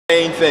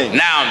thing.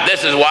 Now,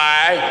 this is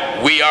why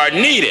we are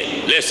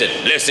needed.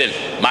 Listen,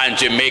 my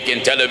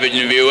Jamaican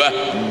television viewer.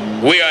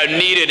 We are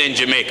needed in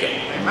Jamaica.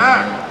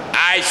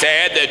 I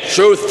said the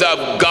truth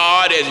of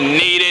God is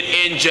needed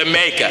in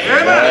Jamaica.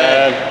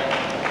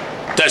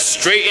 To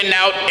straighten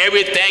out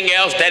everything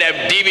else that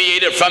have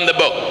deviated from the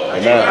book.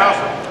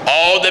 Amen.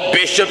 All the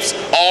bishops,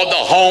 all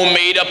the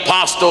homemade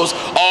apostles,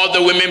 all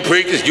the women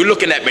preachers. You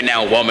looking at me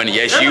now, woman?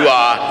 Yes, you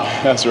are.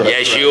 That's right.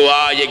 Yes, you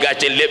are. You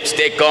got your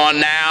lipstick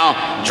on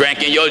now,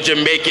 drinking your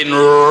Jamaican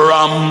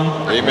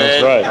rum. Amen.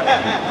 That's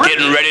right.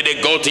 Getting ready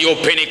to go to your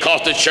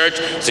Pentecostal church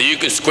so you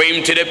can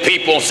scream to the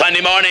people on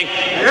Sunday morning.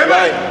 That's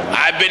right.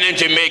 I've been in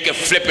Jamaica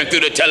flipping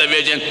through the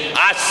television.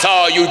 I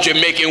saw you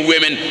Jamaican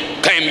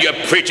women claim your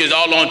preachers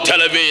all on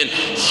television,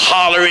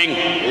 hollering,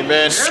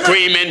 Amen.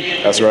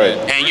 Screaming. That's right.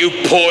 And you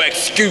poor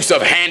excuse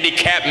of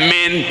handicapped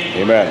men.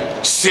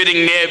 Amen.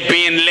 Sitting there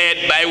being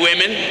led by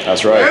women.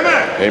 That's right.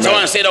 Amen. So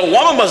I said, a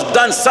woman must have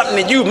done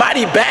something to you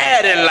mighty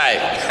bad in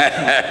life.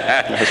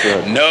 That's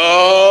right.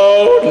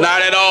 No,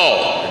 not at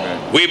all.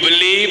 Amen. We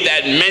believe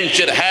that men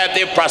should have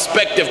their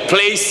prospective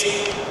place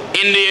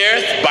in the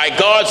earth by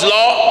God's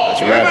law.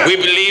 That's right. We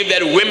believe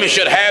that women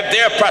should have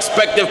their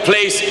prospective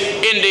place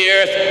in the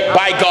earth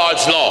by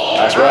God's law.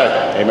 That's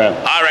right. Amen.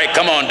 All right,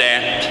 come on,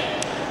 Dan.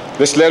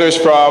 This letter is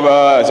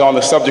on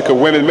the subject of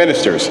women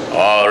ministers.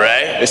 All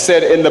right. It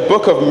said in the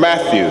book of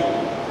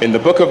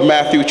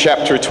Matthew,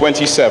 chapter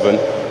 27,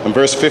 and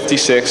verse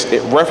 56,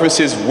 it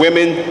references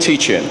women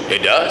teaching.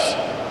 It does.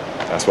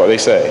 That's what they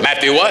say.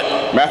 Matthew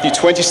what? Matthew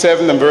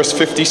 27 and verse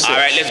 56. All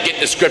right, let's get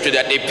the scripture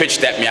that they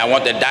pitched at me. I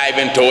want to dive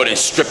into it and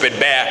strip it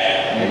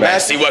bare. Amen.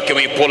 See what can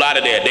we pull out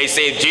of there. They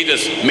say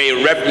Jesus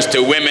made reference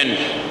to women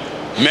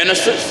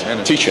ministers.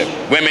 Teaching.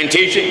 Women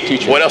teaching.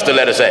 Teaching. What else the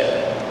letter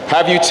say?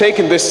 Have you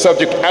taken this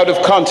subject out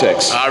of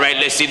context? All right,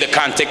 let's see the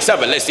context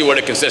of it. Let's see what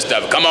it consists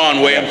of. Come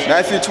on, Williams.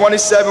 Matthew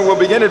 27, we'll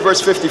begin at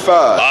verse 55.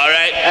 All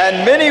right.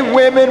 And many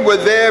women were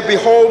there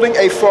beholding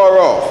afar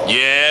off,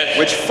 Yes.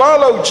 which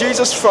followed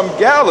Jesus from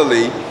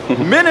Galilee,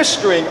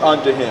 ministering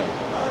unto him.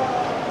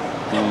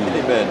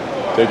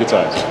 Amen. Take your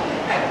time.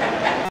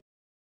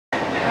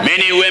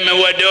 Many women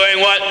were doing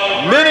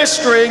what?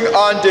 Ministering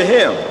unto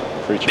him.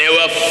 Preach. They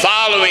were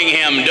following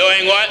him.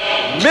 Doing what?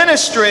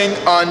 Ministering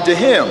unto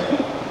him.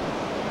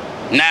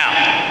 Now,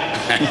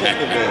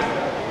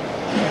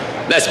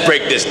 let's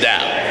break this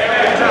down.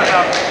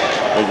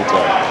 Take your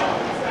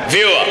time.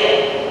 Viewer,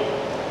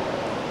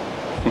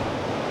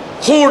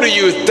 who do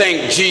you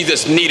think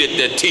Jesus needed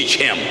to teach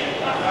him?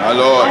 My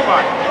Lord.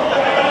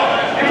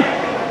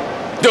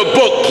 The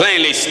book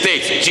plainly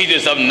states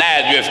Jesus of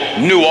Nazareth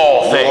knew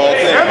all things. All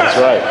things. That's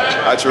right.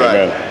 That's right.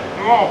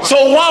 Amen. So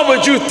why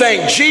would you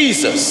think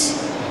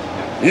Jesus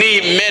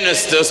need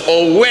ministers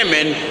or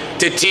women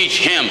to teach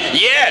him?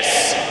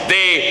 Yes,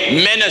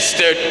 they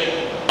ministered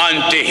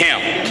unto him.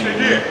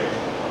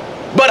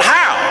 But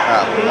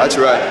how? That's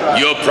right.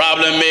 Your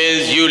problem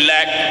is you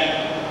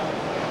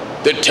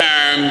lack the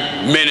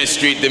term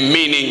ministry, the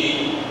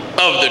meaning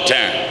of the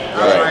term.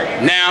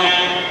 Right. Now,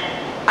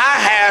 I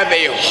have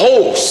a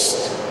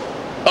host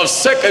of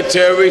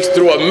secretaries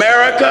through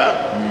America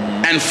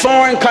and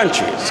foreign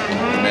countries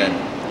Amen.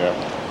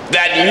 Yeah.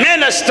 that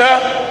minister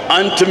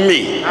unto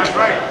me. That's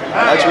right.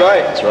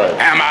 That's right.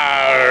 Am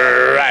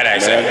I right, I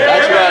say?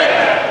 That's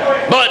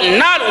right. But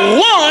not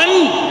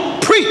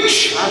one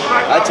preach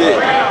That's it.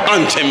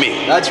 unto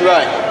me. That's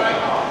right.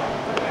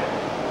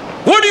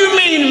 What do you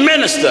mean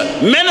minister?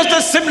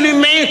 Minister simply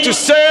means to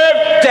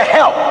serve, to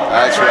help.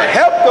 That's right.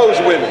 Help those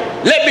women.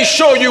 Let me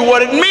show you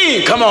what it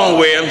means. Come on,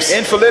 Williams.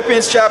 In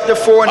Philippians chapter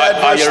 4 and Are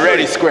verse you 3.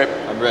 ready, script?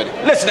 I'm ready.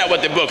 Listen to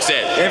what the book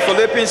says. In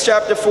Philippians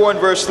chapter 4 and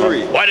verse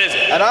 3. What is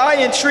it? And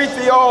I entreat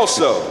thee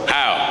also,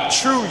 How?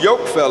 true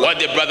yoke fellow, What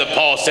did Brother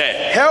Paul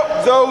say?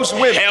 help those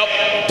women. Help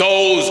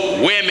those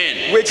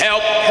women. Which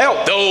help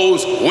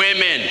those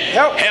women.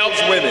 Help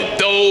those women.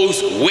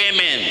 Those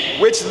women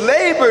Which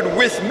labored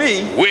with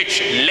me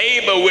which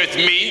labor with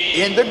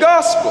me. in the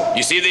gospel.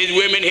 You see these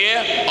women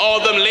here? All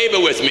of them labor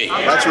with me.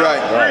 That's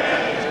right.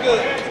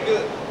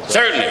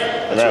 Certainly.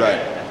 That's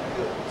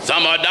right.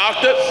 Some are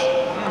doctors.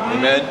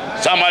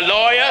 Amen. Some are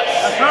lawyers.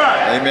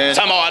 Amen.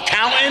 Some are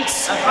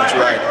accountants. That's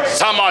right.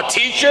 Some are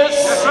teachers.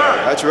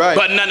 That's right.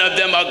 But none of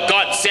them are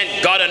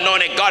God-sent,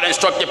 God-anointed,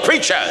 God-instructed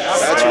preachers.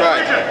 That's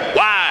right.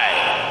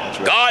 Why?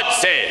 God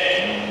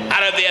said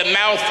out of the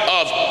mouth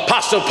of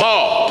Apostle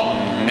Paul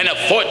in the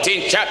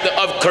 14th chapter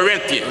of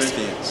Corinthians,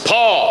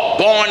 Paul,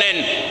 born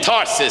in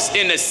Tarsus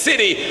in the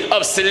city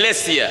of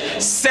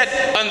Cilicia,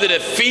 sat under the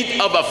feet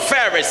of a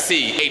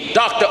Pharisee, a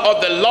doctor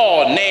of the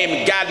law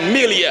named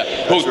Gamaliel,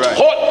 who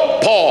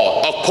taught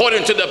Paul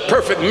according to the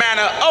perfect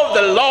manner of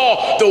the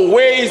law, the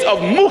ways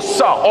of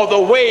Musa, or the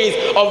ways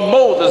of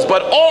Moses.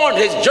 But on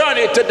his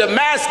journey to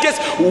Damascus,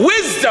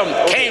 wisdom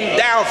came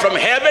down from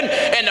heaven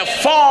in the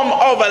form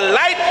of a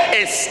light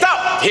and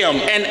stopped him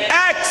and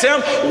asked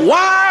him,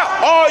 why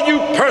are you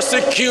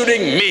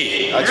persecuting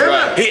me? That's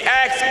right. He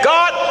asked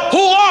God, who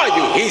are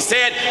you? He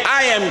said,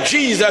 I am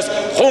Jesus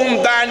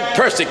whom thine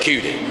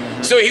persecuted.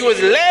 So he was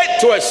led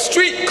to a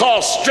street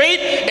called Straight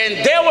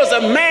And there was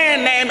a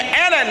man named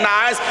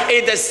Ananias,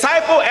 a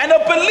disciple and a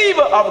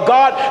believer of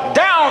God,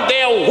 down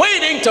there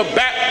waiting to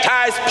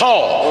baptize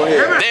Paul.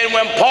 Then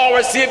when Paul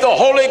received the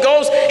Holy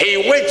Ghost,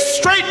 he went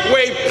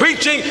straightway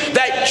preaching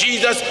that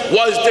Jesus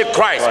was the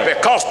Christ,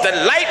 because the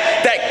light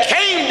that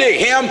came to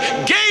him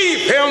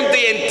gave him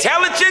the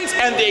intelligence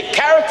and the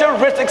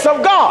characteristics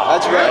of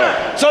God. That's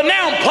right. So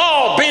now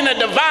Paul, being a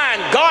divine,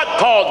 God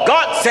called,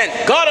 God sent,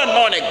 God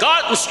anointed,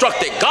 God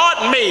instructed,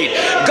 God made,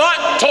 God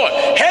taught,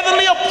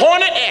 heavenly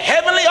appointed and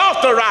heavenly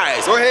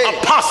authorized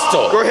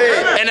apostle,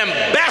 an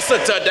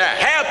ambassador to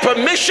have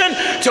permission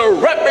to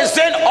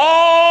represent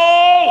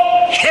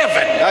all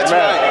heaven. That's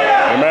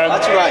right. Amen.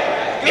 That's right.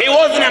 He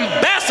was an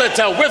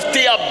ambassador with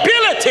the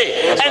ability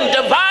and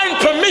divine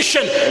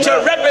permission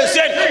to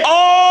represent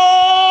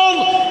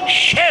all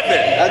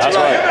heaven. That's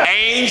right.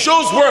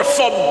 Angels were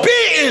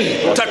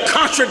forbidden to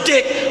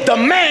contradict the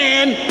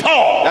man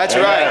Paul. That's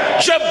right.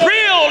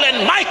 Jabril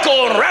and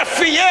Michael and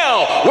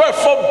Raphael were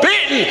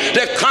forbidden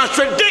to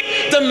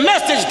contradict the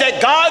message that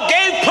God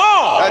gave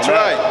Paul. That's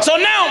right. So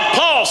now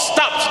Paul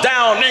stops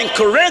down in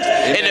Corinth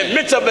in the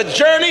midst of a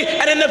journey,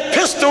 and an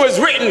epistle is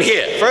written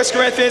here. 1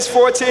 Corinthians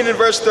 14 and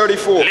verse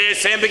 34.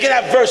 Listen, begin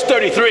at verse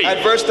 33.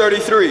 At verse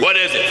 33. What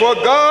is it? For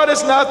God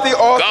is not the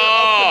author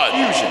God of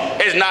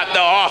confusion, is not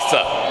the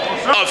author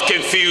of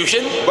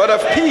confusion, but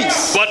of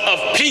peace. but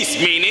of peace,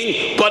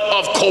 meaning but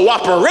of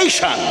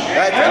cooperation.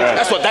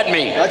 That's what that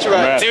means. That's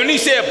right. See, when he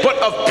said but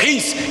of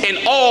peace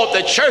in all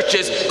the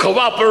churches,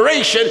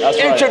 cooperation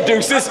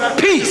introduces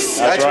peace.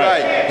 That's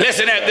right.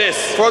 Listen at this.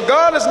 For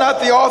God is not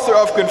the author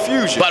of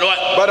confusion, But what?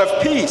 but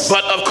of peace,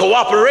 But of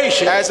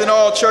cooperation, as in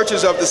all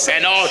churches of the saints.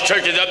 and all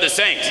churches of the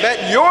saints.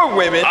 Let your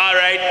women All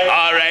right.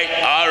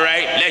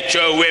 Let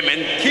your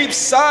women keep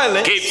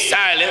silent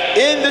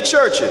in the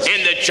churches,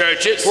 in the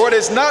churches. for it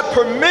is not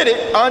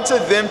permitted unto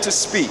them to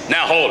speak.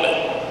 Now hold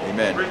it.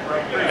 Amen.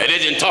 It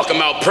isn't talking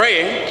about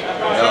praying.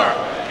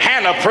 No.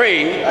 Hannah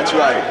prayed, That's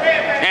right.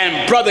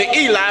 and brother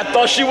Eli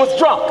thought she was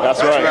drunk. That's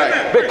That's right.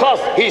 right. Because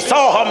he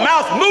saw her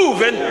mouth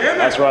moving,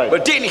 That's right.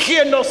 but didn't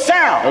hear no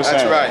sound. No That's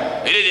sound.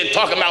 right. It isn't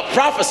talking about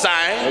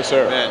prophesying. Yes,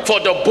 sir. Amen. For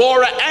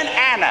Deborah and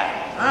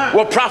Anna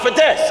were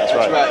prophetess. That's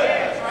right. That's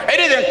right. It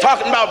isn't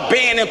talking about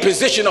being in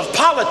position of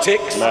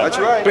politics. That's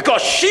right.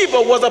 Because Sheba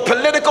was a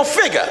political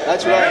figure.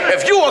 That's right.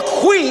 If you were a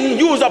queen,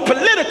 you was a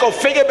political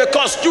figure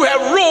because you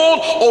have ruled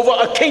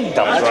over a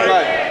kingdom. That's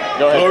right.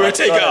 Go ahead. Glory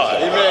to God.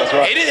 Amen. That's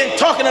right. It isn't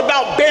talking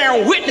about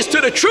bearing witness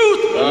to the truth.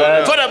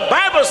 Amen. For the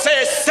Bible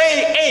says,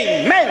 say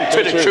amen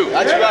to the truth.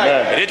 That's right.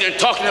 Amen. It isn't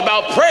talking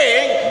about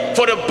praying,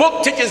 for the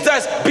book teaches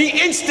us be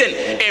instant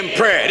in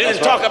prayer. It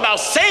isn't talking about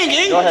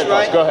singing. Go ahead,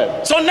 right. boss. Go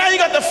ahead. So now you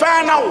got to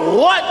find out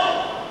what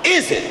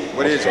is it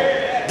What is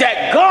it?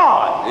 that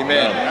God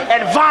Amen.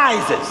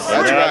 advises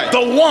That's right.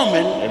 the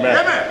woman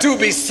Amen. to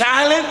be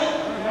silent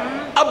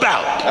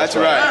about. That's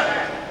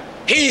right.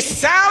 He's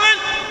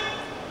silent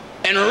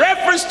in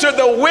reference to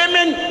the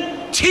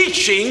women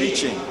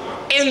teaching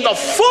in the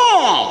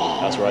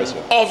form That's right,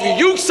 sir. of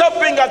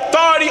usurping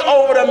authority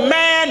over the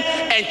man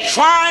and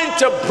trying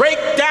to break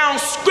down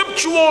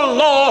scriptural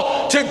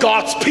law to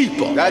God's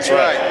people. That's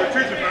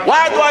right.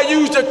 Why do I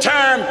use the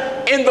term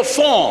in the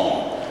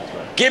form?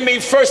 Give me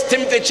 1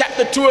 Timothy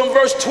chapter 2 and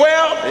verse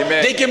 12.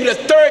 Amen. Then give me the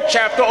 3rd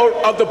chapter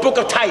of the book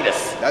of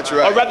Titus. That's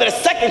right. Or rather the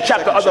 2nd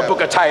chapter of the book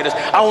of Titus.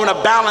 I want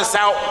to balance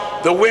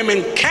out the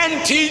women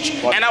can teach,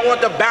 and I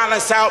want to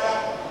balance out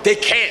they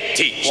can't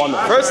teach. 1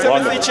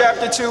 Timothy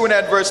chapter 2 and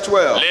at verse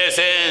 12.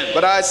 Listen.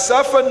 But I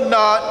suffer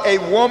not a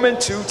woman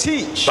to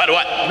teach, But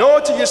what?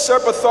 nor to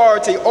usurp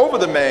authority over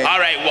the man. All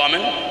right,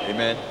 woman.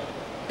 Amen.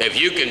 If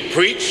you can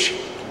preach,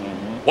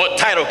 what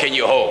title can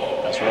you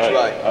hold? That's right.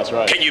 right. That's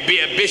right. Can you be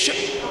a bishop?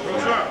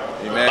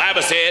 Amen.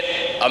 Bible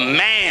said a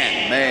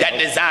man that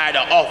desired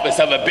the office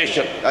of a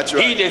bishop, That's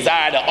right. he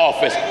desired the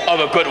office of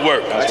a good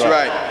work. That's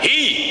right.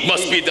 He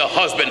must be the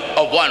husband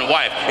of one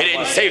wife. It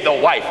didn't say the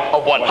wife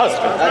of one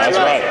husband. That's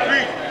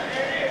right.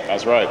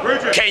 That's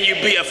right. Can you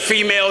be a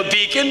female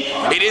deacon?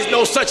 It is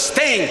no such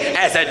thing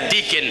as a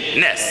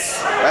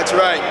deaconess, That's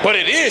right. but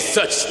it is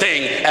such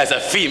thing as a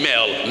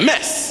female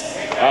mess,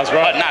 That's but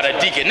right. not a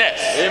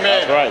deaconess.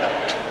 Amen. That's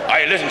right. All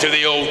right, listen to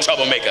the old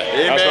troublemaker.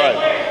 Amen. That's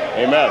right.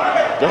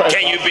 Amen. Go ahead.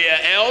 Can you be an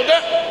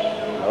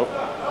elder? Nope.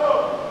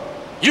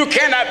 You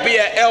cannot be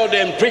an elder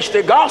and preach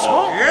the gospel.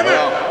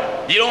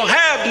 No. You don't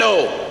have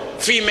no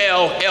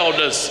female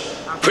elders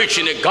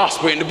preaching the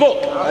gospel in the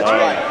book. That's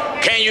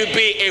right. Can you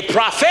be a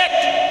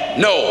prophet?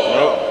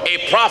 No.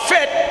 A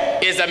prophet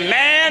is a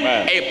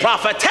man, a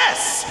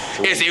prophetess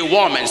is a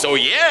woman. So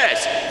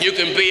yes, you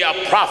can be a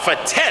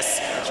prophetess,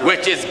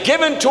 which is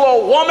given to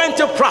a woman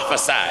to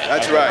prophesy.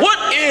 That's right.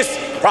 What is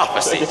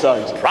prophecy.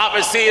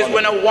 Prophecy is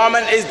when a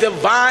woman is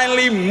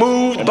divinely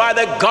moved by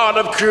the God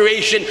of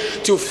creation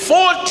to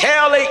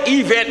foretell an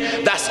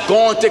event that's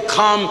going to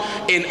come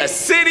in a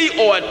city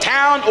or a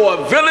town or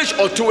a village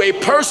or to a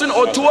person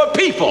or to a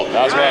people.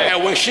 That's right.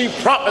 And when she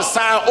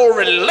prophesies or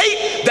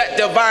relate that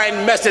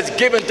divine message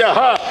given to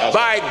her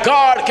by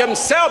God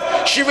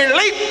himself, she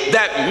relate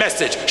that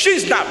message.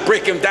 She's not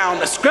breaking down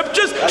the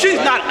scriptures. She's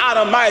not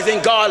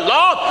itemizing God's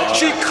law.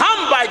 She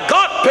come by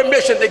God's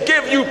permission to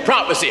give you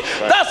prophecy.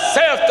 Thus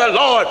saith the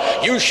Lord,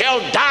 you shall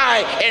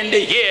die in the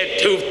year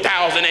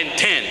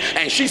 2010.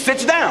 And she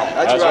sits down.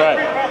 That's right.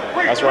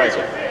 That's right,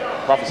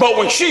 sir. Prophecy. But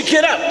when she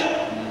get up,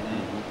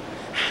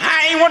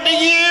 I ain't want to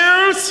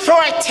use for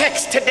a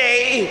text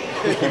today.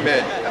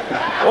 Amen.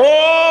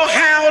 Oh,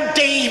 how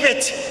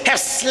David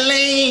has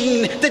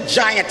slain the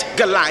giant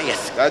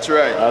Goliath. That's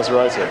right. That's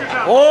right, sir.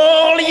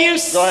 Oh, you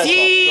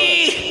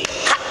see,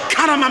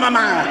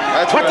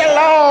 That's what right. the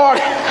Lord.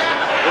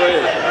 Go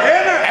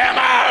ahead. Am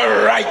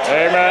I right?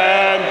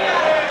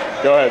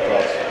 Amen. Go ahead,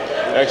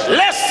 Pastor. Excellent.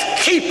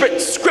 Let's keep it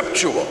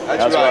scriptural.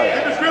 That's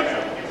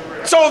right.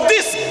 So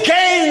this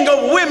gang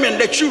of women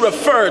that you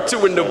refer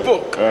to in the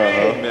book,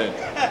 Amen.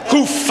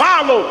 who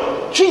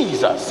followed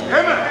Jesus,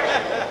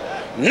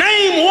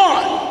 name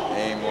one.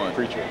 Name one.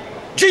 Preacher.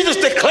 Jesus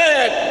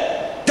declared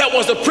that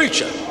was a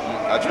preacher.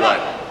 That's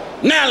right.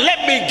 Now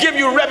let me give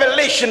you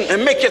revelation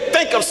and make you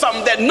think of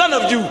something that none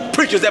of you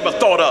preachers ever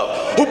thought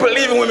of, who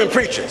believe in women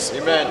preachers.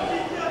 Amen.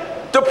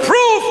 To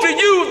prove to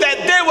you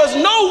that there was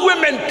no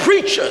women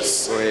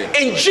preachers Go ahead.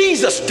 in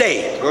Jesus'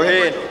 day. Go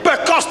ahead.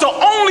 Because the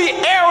only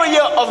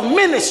area of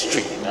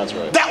ministry That's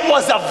right. that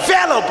was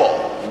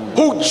available,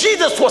 who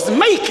Jesus was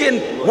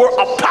making, were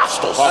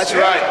apostles. That's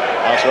right.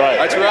 That's right.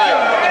 That's right.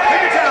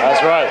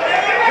 That's right.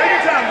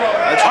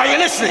 Are you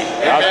listening?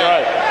 That's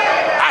right.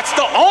 That's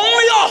the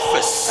only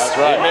office That's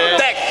right.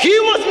 that he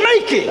was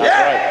making That's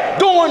right.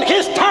 during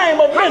his time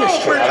of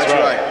ministry. That's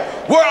right.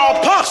 Where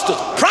apostles,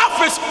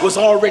 prophets was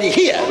already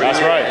here. That's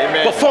right.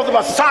 Amen. Before the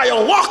Messiah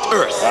walked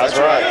earth. That's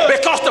right.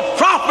 Because the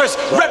prophets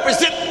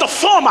represent the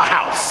former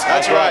house.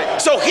 That's right.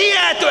 So he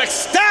had to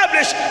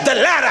establish the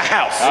latter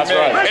house. That's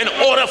right. In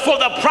order for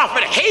the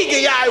prophet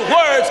Haggai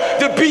words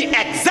to be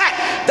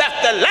exact, that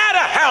the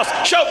latter house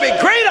shall be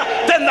greater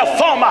than the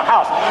former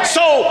house.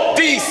 So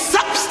the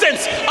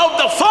substance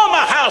of the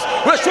former house,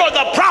 which were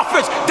the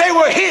prophets, they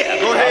were here.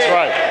 Go That's ahead.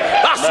 right.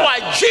 That's why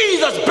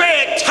Jesus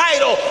bear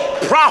title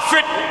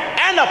prophet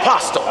and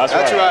apostle. That's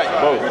That's right.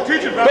 right. Both.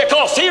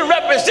 Because he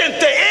represents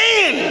the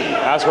end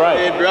That's Hey,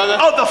 right. brother.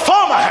 of the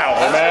former house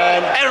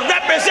Amen. and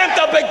represent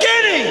the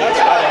beginning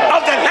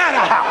of the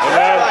latter house.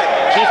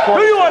 Amen. Chief Do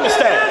point. you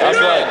understand? That's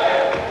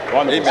right.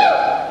 Wonderful.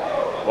 Amen.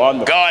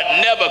 Wonderful. God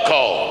never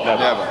called,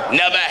 Never.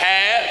 never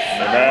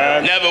have,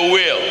 Amen. never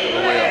will.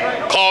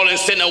 Call and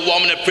send a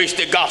woman to preach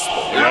the gospel.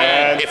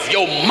 Amen. If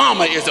your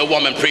mama is a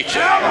woman preacher,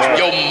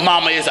 your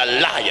mama is a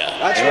liar.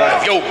 That's right.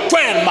 If your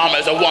grandmama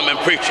is a woman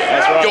preacher,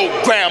 right. your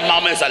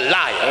grandmama is a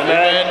liar.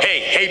 Amen.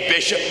 Hey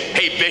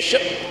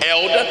bishop,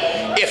 elder,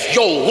 if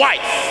your wife,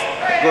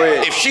 Go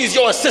ahead. if she's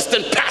your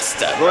assistant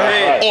pastor Go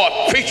ahead.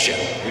 or preacher,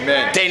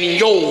 Amen. then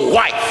your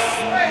wife,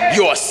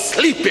 you're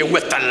sleeping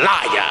with the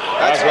liar.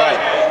 That's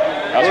right.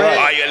 That's right.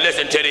 Are you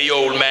listening to the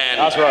old man?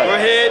 That's right. Go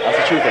ahead. That's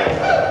the truth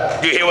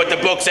of it. You hear what the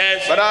book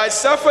says? But I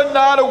suffer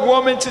not a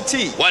woman to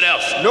teach, What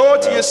else? nor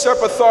to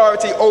usurp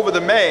authority over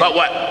the man, But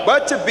what?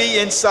 but to be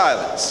in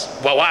silence.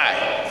 Well,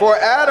 why? For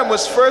Adam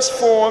was first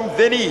formed,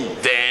 then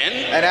Eve. Then,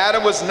 And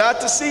Adam was not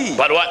deceived.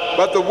 but what?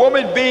 But the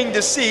woman being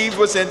deceived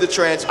was in the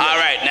transgression. All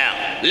right,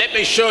 now, let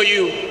me show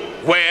you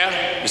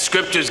where the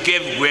scriptures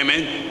give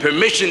women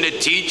permission to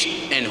teach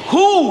and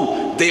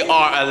who they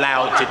are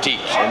allowed to teach.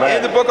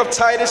 In the book of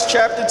Titus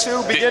chapter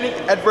 2, beginning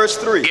at verse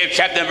 3. Give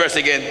chapter and verse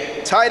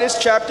again. Titus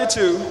chapter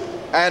 2,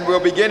 and we'll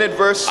begin at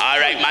verse. All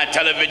right, my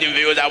television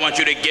viewers, I want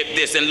you to get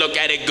this and look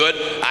at it good.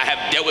 I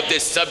have dealt with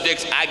this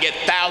subject. I get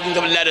thousands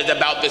of letters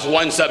about this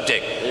one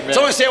subject. Amen.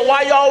 Someone said,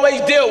 why you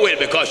always deal with it?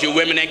 Because you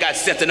women ain't got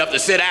sense enough to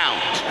sit down.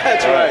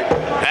 That's right.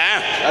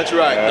 Huh? That's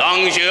right. As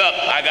long as you're up,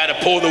 I got to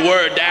pull the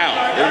word down.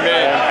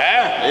 Amen.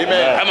 Huh?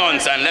 Amen. Come on,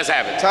 son, let's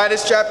have it.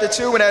 Titus chapter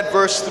 2 and at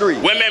verse 3.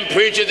 Women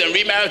preachers and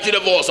remarriage to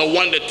divorce are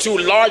one of the two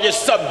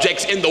largest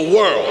subjects in the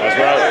world. That's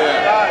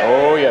right.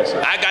 Oh, yes,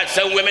 sir. I got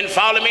some women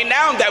following me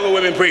now that were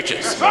women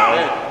preachers,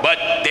 but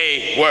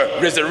they were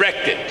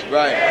resurrected,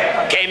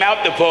 Right. came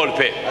out the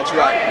pulpit. That's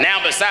right.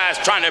 Now, besides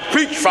trying to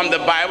preach from the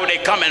Bible, they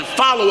come and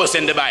follow us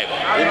in the Bible.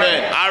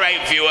 Amen. All right,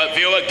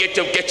 viewer, get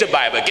your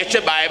Bible, get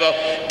your Bible,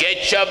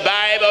 get your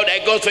Bible.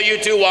 That goes for you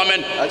too,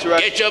 woman. That's right.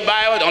 Get your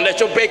Bible. Don't let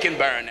your bacon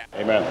burn.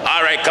 Amen.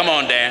 All right, come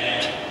on,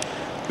 Dan.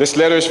 This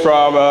letter is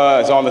from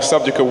is on the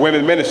subject of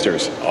women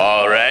ministers.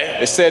 All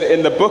right. It said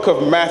in the book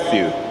of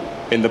Matthew,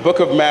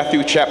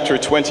 chapter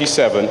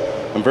 27,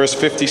 and verse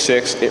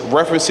 56, it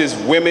references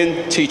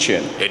women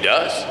teaching. It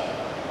does.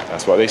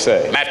 That's what they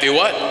say. Matthew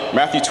what?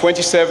 Matthew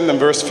 27 and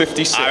verse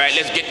 56. All right,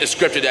 let's get the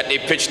scripture that they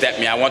pitched at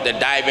me. I want to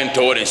dive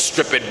into it and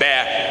strip it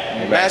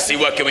bare. Amen. See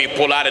what can we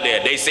pull out of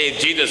there. They say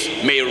Jesus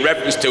made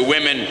reference to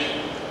women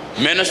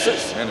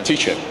Ministers.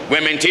 Teaching.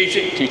 Women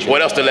teaching. Teaching.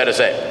 What else the letter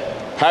say?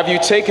 Have you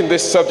taken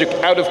this subject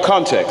out of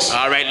context?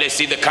 All right, let's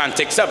see the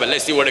context of it.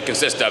 Let's see what it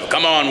consists of.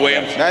 Come on,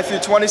 Williams. Matthew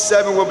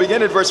 27, we'll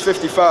begin at verse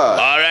 55.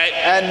 All right.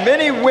 And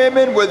many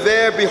women were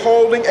there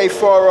beholding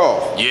afar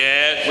off,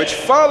 Yes. which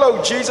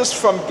followed Jesus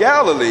from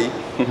Galilee,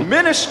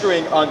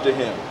 ministering unto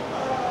him.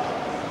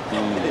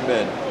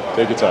 Amen.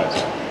 Take your time.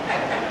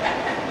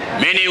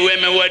 Many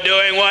women were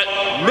doing what?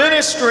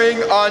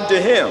 Ministering unto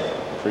him.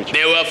 Preach.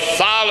 They were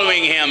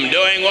following him.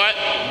 Doing what?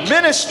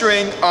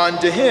 Ministering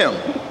unto him.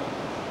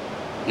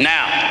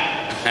 Now,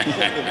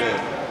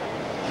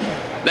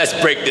 let's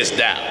break this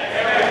down.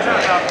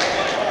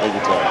 Take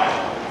your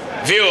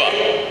time. Viewer,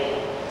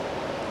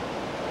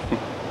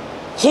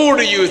 who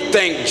do you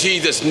think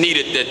Jesus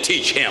needed to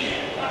teach him?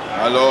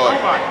 My Lord.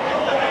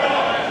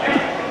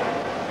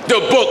 The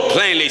book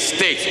plainly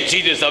states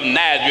Jesus of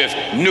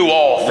Nazareth knew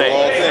all things.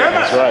 All things.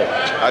 That's right.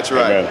 That's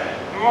right.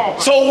 Amen.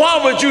 So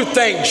why would you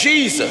think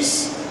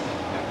Jesus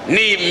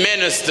need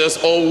ministers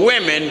or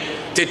women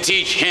to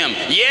teach him?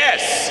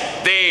 Yes,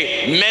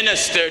 they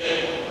ministered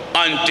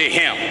unto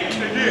him.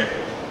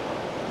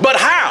 But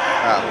how?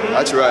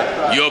 That's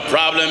right. Your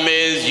problem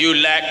is you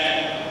lack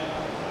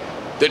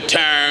the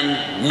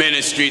term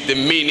ministry, the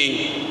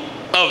meaning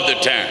of the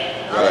term.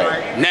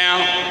 Right. Now,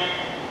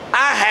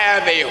 I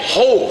have a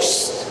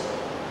host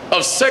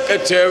of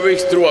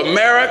secretaries through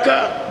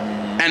America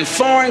and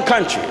foreign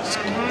countries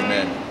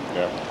Amen.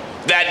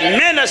 that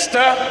minister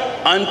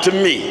unto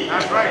me.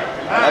 That's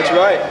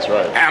right. That's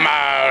right. Am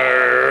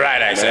I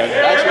right, I say?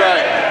 That's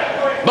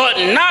right.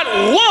 But not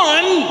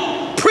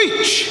one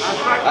preach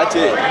That's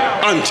it.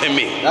 unto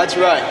me. That's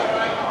right.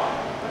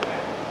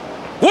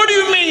 What do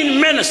you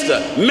mean minister?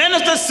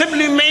 Minister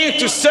simply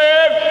means to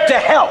serve, to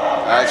help.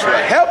 That's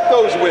right. Help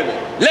those women.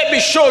 Let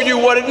me show you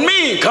what it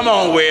means. Come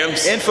on,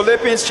 Williams. In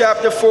Philippians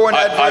chapter 4 and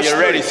at Are verse you 3.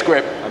 ready,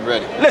 Script? I'm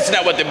ready. Listen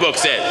to what the book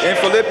says. In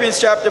Philippians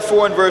chapter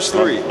 4 and verse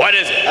 3. What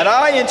is it? And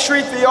I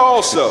entreat thee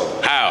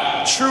also,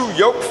 How? true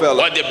yoke fellow,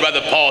 What did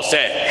Brother Paul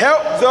say?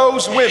 help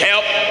those women.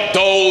 Help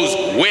those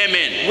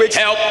women. Which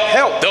help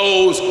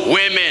those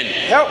women.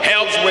 Help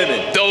those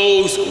women.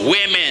 Those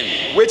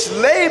women Which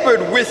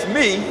labored with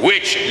me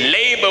which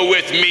labor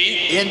with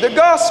me. in the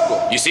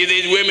gospel. You see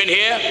these women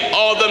here?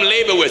 All of them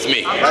labor with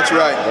me. That's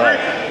right.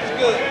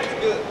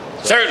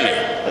 Certainly.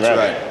 That's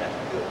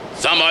right.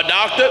 Some are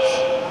doctors.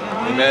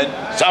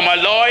 Amen. Some are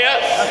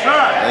lawyers.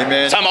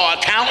 Amen. Some are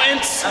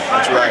accountants.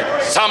 That's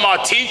right. Some are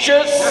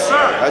teachers.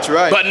 That's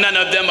right. But none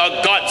of them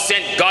are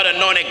God-sent,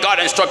 God-anointed,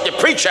 God-instructed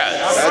preachers.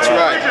 That's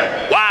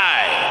right.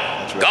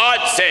 Why? God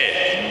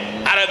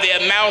said out of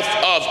the mouth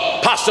of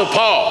Apostle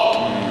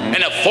Paul in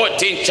the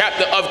 14th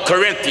chapter of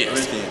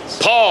Corinthians,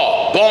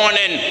 Paul, born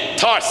in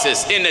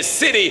Tarsus in the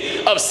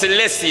city of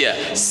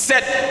Cilicia,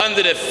 sat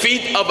under the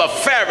feet of a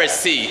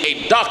Pharisee,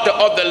 a doctor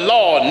of the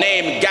law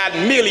named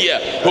Gamaliel,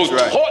 who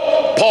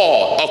taught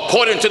Paul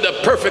according to the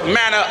perfect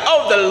manner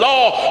of the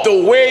law,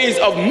 the ways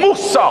of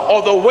Musa,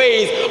 or the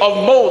ways of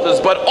Moses.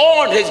 But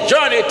on his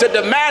journey to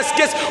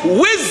Damascus,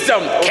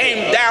 wisdom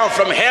came down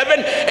from heaven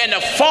in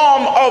the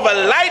form of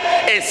a light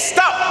and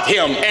stopped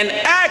him and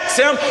asked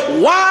him,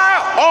 why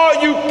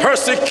are you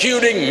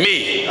persecuting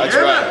me? That's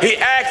right. He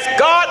asked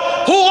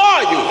God, who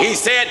are you? He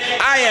said,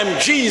 I am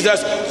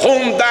Jesus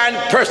whom thine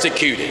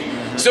persecuted.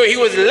 So he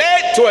was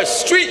led to a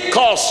street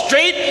called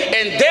Straight,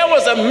 and there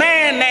was a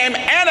man named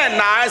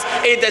Ananias,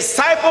 a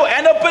disciple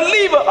and a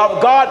believer of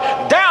God,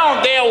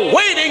 down there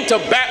waiting to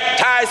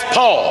baptize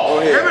Paul.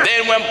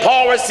 Then when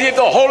Paul received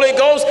the Holy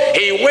Ghost,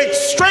 he went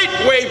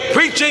straightway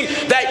preaching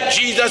that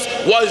Jesus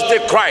was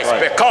the Christ,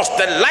 because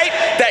the light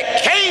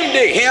that came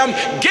to him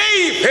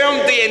gave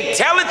him the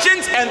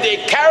intelligence and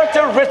the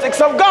characteristics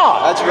of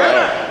God. That's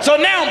right. So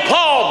now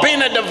Paul,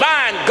 being a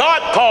divine,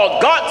 God called,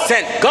 God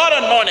sent, God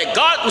anointed,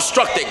 God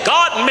instructed,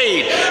 God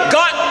made,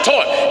 God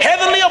taught,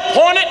 heavenly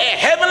appointed and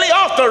heavenly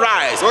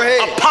authorized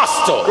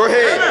apostle,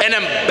 an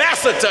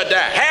ambassador to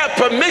have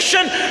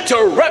permission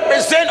to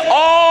represent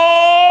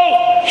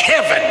all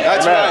heaven.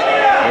 That's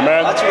right.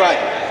 Amen. That's right.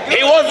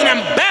 He was an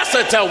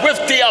ambassador with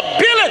the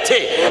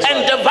ability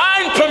and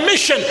divine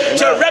permission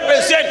to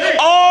represent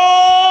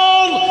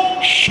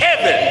all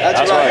heaven.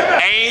 That's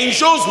right.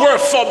 Angels were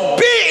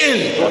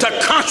forbidden to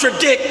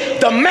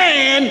contradict the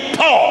man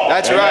Paul.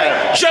 That's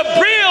right.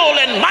 Jabril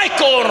and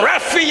Michael and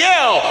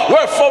Raphael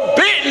were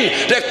forbidden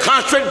to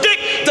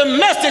contradict the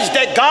message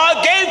that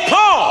God gave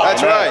Paul.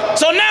 That's right.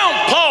 So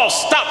now Paul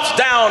stops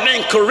down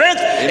in Corinth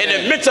in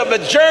the midst of a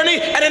journey,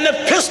 and an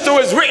epistle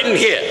is written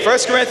here. 1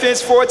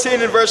 Corinthians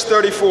 14 and verse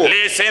 34.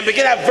 Listen,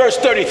 begin at verse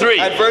 33.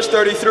 At verse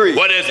 33.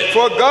 What is it?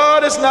 For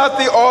God is not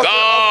the author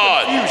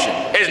God of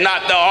confusion, is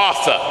not the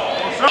author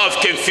of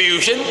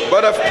confusion,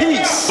 but of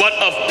peace. but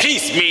of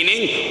peace,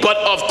 meaning, but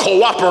of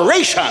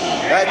cooperation.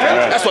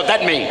 That's what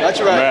that means.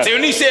 That's right. See,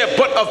 when he said,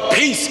 but of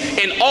peace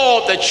in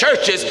all the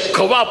churches,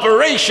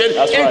 cooperation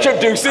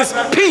introduces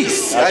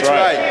peace. That's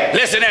right.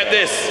 Listen at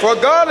this. For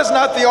God is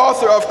not the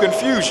author of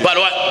confusion, But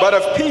what? but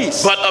of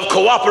peace, But of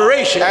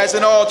cooperation, as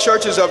in all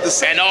churches of the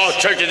saints. and all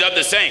churches of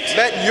the saints.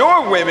 Let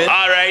your women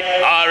All right.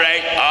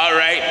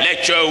 Let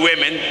let your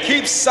women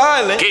keep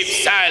silent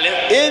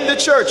in the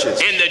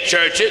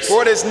churches.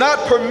 For it is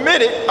not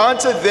permitted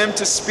unto them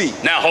to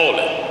speak. Now hold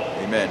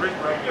it. Amen.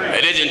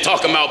 It isn't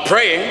talking about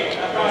praying.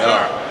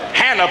 No.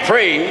 Hannah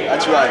prayed.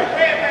 That's right.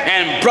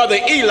 And Brother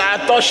Eli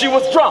thought she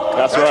was drunk.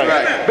 That's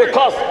right.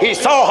 Because he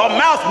saw her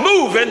mouth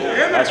moving.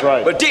 That's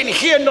right. But didn't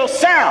hear no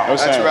sound. No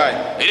sound. That's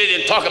right. It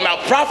isn't talking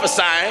about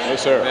prophesying.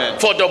 Yes, sir. Amen.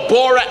 For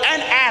Deborah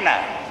and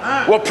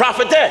Anna were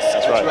prophetess.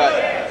 That's right.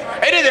 That's right.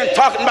 It isn't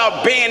talking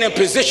about being in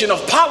position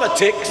of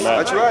politics.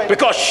 That's right.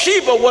 Because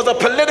Sheba was a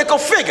political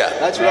figure.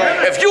 That's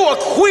right. If you were a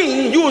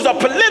queen, you was a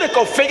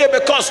political figure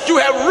because you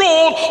have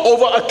ruled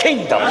over a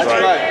kingdom. That's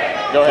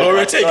right. Go ahead.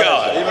 Glory to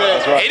God. Amen.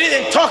 That's right. It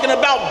isn't talking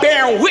about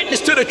bearing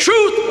witness to the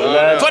truth.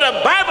 Amen. For the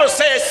Bible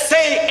says,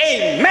 say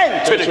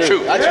amen to the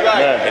truth. That's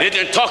right. Amen. It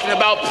isn't talking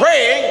about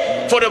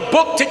praying. For the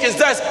book teaches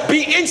us,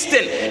 be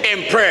instant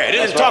in prayer. It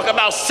isn't talking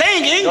about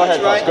singing. Go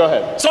ahead, right. Go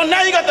ahead. So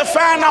now you got to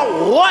find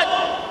out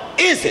what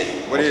is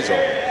it What is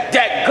it?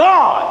 that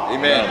God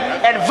Amen.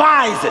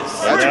 advises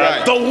That's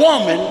right. the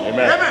woman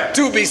Amen.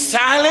 to be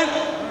silent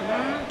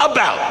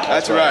about.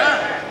 That's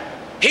right.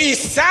 He's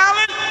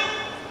silent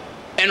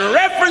in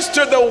reference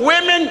to the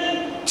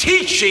women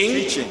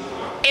teaching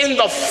in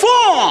the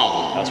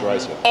form That's right,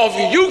 sir. of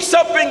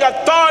usurping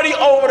authority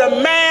over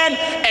the man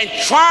and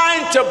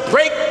trying to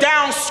break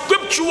down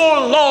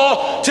scriptural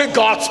law to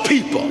God's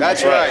people.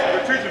 That's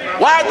right.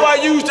 Why do I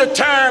use the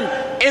term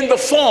in the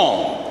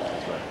form?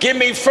 Give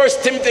me 1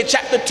 Timothy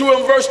chapter 2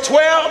 and verse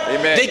 12.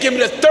 Amen. Then give me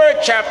the 3rd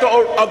chapter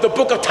of the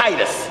book of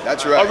Titus.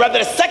 That's right. Or rather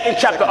the 2nd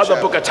chapter of the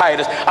book of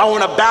Titus. I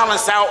want to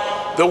balance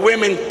out the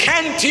women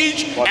can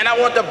teach, and I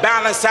want to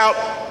balance out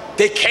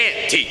they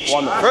can't teach.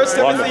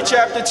 Wonderful. 1 Timothy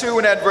chapter 2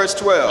 and at verse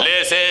 12.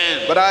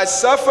 Listen. But I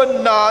suffer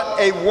not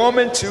a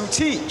woman to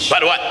teach,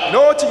 But what?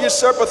 nor to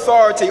usurp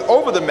authority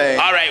over the man.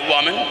 All right,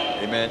 woman.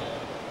 Amen.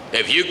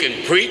 If you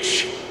can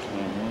preach,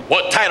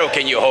 what title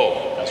can you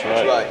hold? That's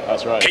right. right.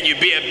 That's right. Can you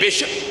be a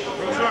bishop?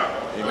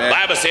 Amen. The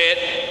Bible said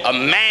a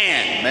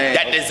man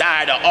that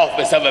desired the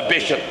office of a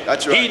bishop.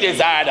 That's right. He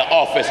desired the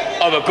office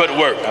of a good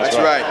work. That's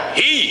right.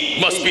 He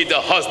must be the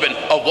husband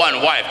of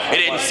one wife. It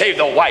didn't say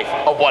the wife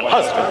of one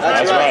husband.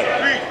 That's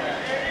right.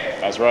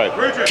 That's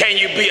right. Can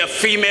you be a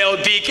female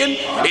deacon?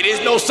 It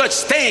is no such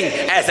thing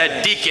as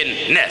a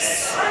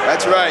deaconess.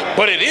 That's right.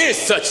 But it is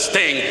such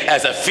thing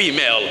as a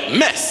female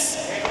mess.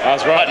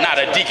 That's right. But not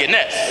a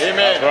deaconess.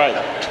 Amen. That's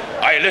right.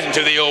 All right, listen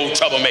to the old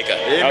troublemaker.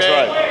 Amen. That's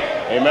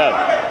right.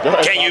 Amen. Go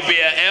ahead. Can you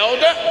be an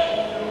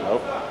elder?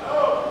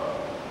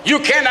 Nope. You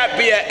cannot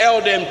be an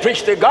elder and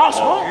preach the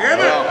gospel.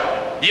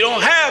 No. You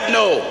don't have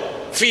no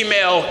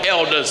female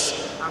elders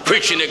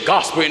preaching the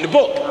gospel in the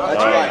book.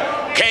 That's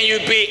right. Can you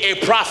be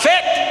a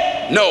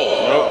prophet?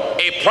 No.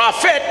 A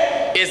prophet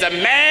is a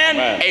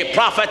man. A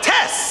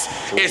prophetess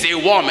is a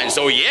woman.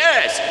 So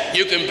yes,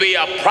 you can be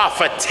a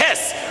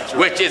prophetess,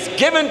 which is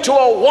given to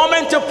a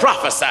woman to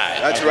prophesy.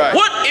 That's right.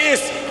 What is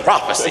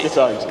prophecy?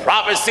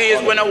 Prophecy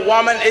is when a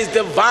woman is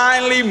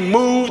divinely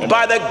moved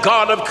by the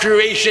God of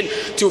creation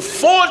to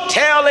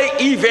foretell an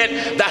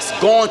event that's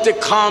going to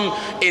come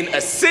in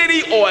a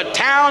city or a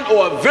town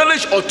or a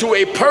village or to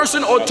a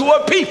person or to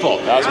a people.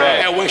 That's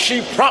right. And when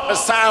she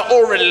prophesies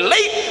or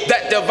relate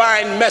that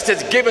divine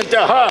message given to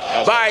her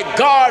by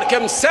God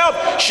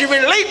himself, she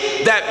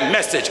relate that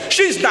message.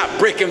 She's not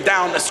breaking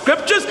down the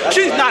scriptures.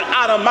 She's not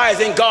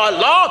itemizing God's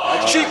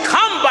law. She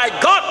come by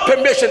God's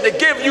permission to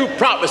give you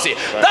prophecy.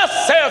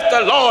 Thus saith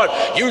the Lord,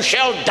 you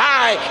shall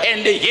die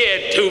in the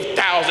year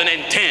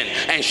 2010.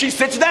 And she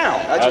sits down.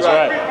 That's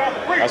right.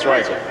 That's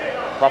right,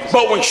 sir. Prophecy.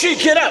 But when she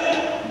get up,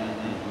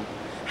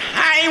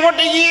 I want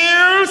to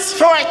use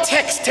for a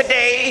text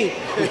today.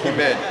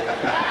 Amen.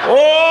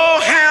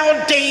 Oh,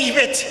 how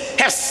David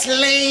has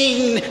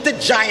slain the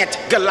giant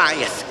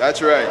Goliath.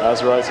 That's right.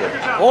 That's right,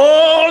 sir.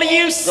 Oh,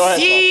 you Go ahead,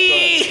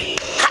 see,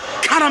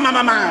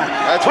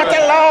 That's what right.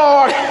 the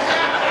Lord,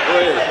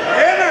 Go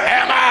ahead.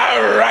 am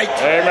I right?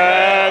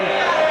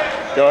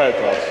 Amen. Go ahead,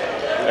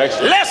 Paul.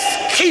 Excellent.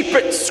 Let's keep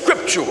it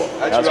scriptural.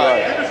 That's That's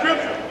right.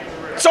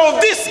 right. So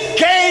this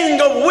gang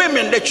of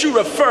women that you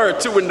refer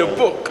to in the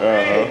book,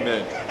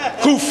 Amen.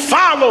 who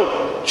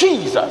followed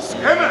Jesus,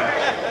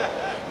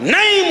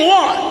 name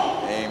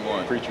one. Name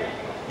one. Preacher.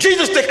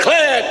 Jesus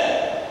declared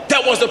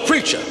that was a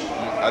preacher.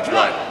 That's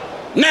right.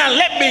 Now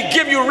let me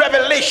give you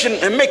revelation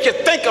and make you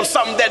think of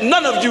something that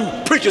none of you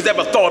preachers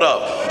ever thought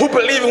of, who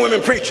believe in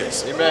women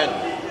preachers. Amen.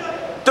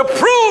 To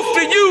prove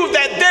to you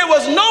that there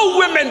was no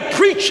women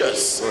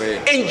preachers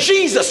in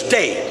Jesus'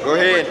 day. Go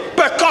ahead.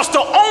 Because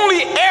the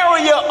only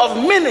area of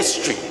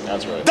ministry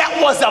That's right. that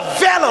was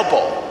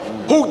available,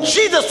 who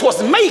Jesus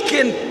was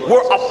making,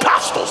 were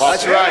apostles.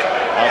 That's right.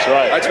 That's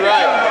right. That's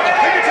right.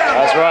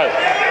 That's right.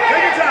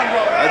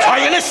 Are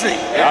you listening?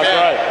 That's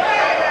right.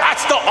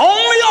 That's the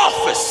only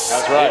office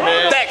That's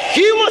right. that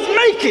he was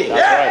making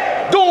That's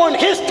right. during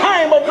his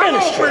time of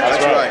ministry.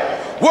 That's right.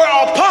 Were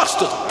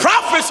apostles.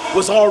 Prophets house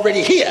was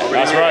already here.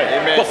 That's right.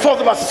 Amen. Before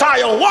the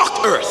Messiah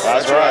walked earth.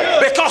 That's right.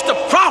 Because the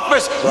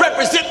prophets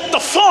represent the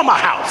former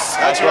house.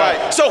 That's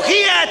right. So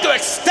he had to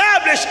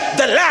establish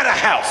the latter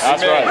house.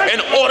 That's right.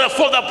 In order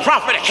for the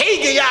prophet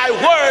Haggai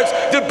words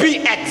to be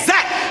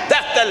exact,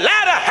 that the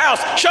latter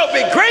house shall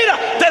be greater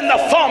than the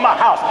former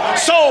house.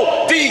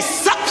 So the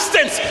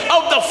substance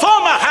of the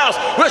former house,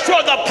 which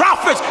were the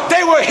prophets,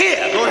 they were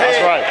here.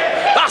 That's right.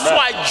 That's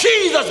why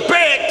Jesus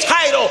bear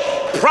title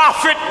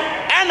prophet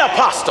and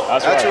apostle.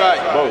 That's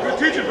right. Both.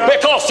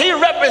 Because he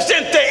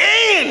represents the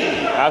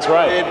end. That's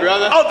right.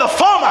 Of the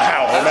former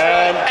house.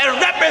 Amen.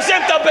 And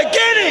represent the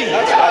beginning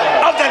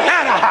of the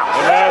latter house.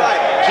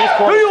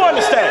 Amen. Do you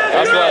understand?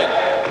 That's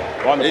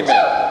right. Wonderful.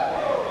 Amen.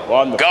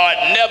 Wonderful. God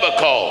never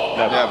called.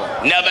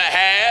 Never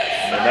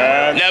have.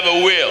 Amen. Never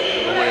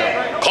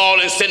will.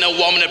 Call and send a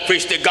woman to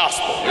preach the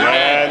gospel.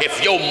 Amen.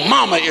 If your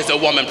mama is a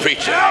woman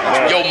preacher,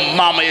 your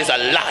mama is a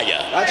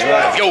liar. That's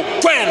right. If your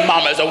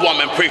grandmama is a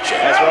woman preacher,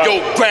 right. your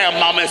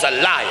grandmama is a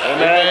liar.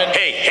 Amen.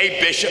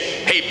 Hey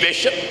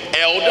bishop,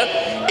 elder,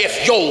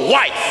 if your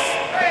wife,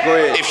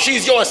 if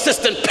she's your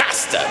assistant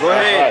pastor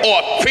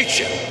or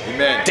preacher,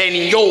 Amen. then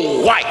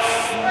your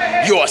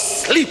wife, you're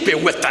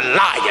sleeping with the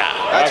liar.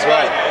 That's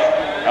right.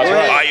 That's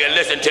right. Are you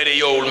listening to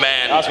the old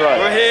man? That's right.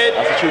 Go ahead.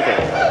 That's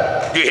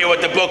the truth. You hear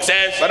what the book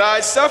says? But I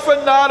suffer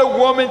not a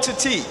woman to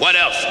teach. What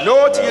else?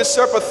 Nor to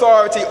usurp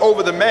authority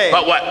over the man.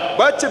 But what?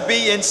 But to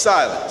be in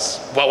silence.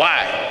 Well,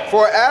 why?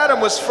 For Adam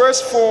was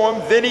first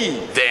formed, then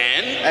Eve.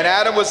 Then? And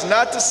Adam was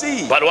not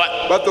deceived. But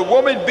what? But the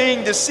woman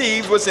being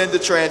deceived was in the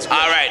transgression.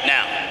 All right,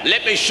 now,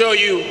 let me show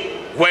you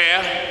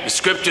where the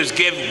scriptures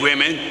give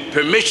women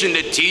permission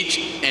to teach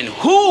and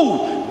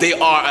who they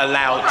are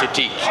allowed to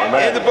teach.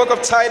 In the book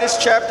of Titus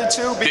chapter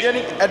 2,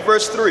 beginning at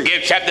verse 3.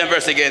 Give chapter and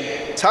verse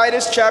again.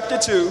 Titus chapter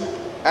 2,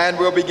 and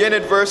we'll begin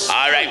at verse.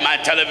 All right, my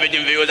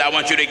television viewers, I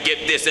want you to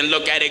get this and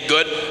look at it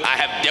good. I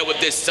have dealt with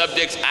this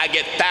subject. I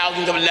get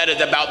thousands of letters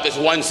about this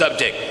one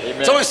subject.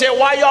 Amen. Someone said,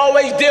 why you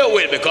always deal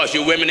with it? Because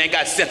you women ain't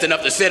got sense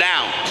enough to sit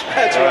down.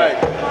 That's right.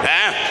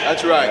 Huh?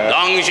 That's right. As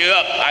long as you're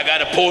up, I got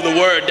to pull the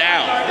word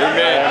down.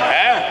 Amen.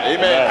 Huh?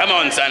 Amen. Come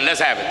on, son, let's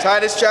have it.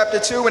 Titus chapter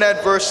 2 and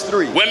at verse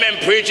 3. Women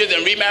preachers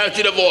and remarriage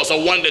to divorce are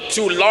one of the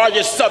two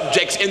largest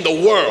subjects in the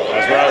world.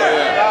 That's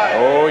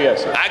right. Oh,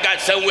 yes, sir. I got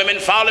some women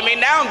following me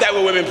now that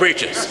were women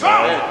preachers.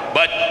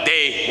 But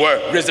they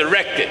were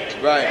resurrected.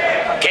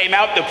 Right. Came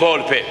out the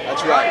pulpit.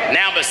 That's right.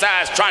 Now,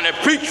 besides trying to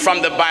preach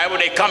from the Bible,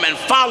 they come and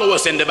follow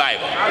us in the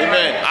Bible.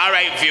 Amen. All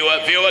right,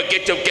 viewer,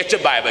 get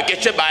your Bible.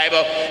 Get your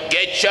Bible.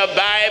 Get your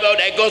Bible.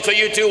 That goes for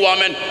you too,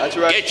 woman. That's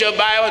right. Get your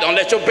Bible. Don't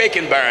let your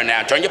bacon burn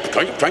now. Turn your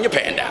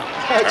pan down.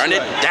 Turn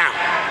it down.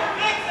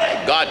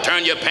 God,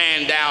 turn your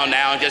pan down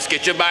now and just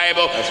get your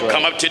Bible. Right.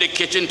 Come up to the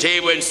kitchen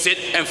table and sit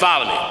and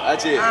follow me.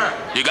 That's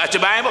it. You got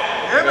your Bible?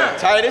 Amen.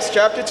 Titus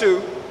chapter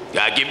 2.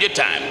 God give you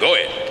time. Go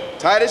ahead.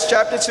 Titus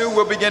chapter 2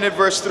 will begin at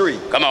verse 3.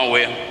 Come on,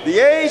 Will. The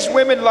aged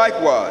women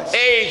likewise.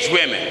 Aged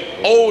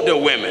women, older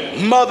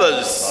women,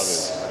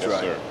 mothers That's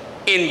right.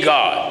 in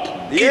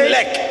God. The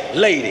Elect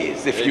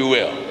ladies, if you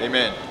will.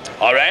 Amen.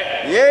 All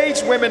right? The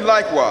aged women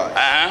likewise.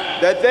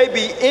 That they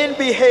be in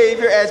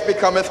behavior as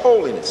becometh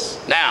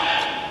holiness. Now,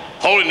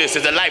 holiness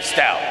is a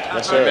lifestyle.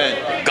 Yes, sir.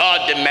 Amen.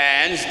 God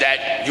demands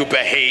that you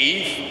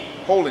behave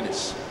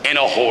Holiness. in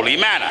a holy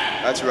manner.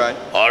 That's right.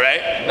 All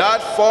right?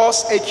 Not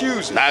false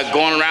accusers. Not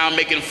going around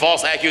making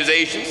false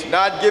accusations.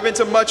 Not given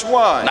to much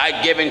wine.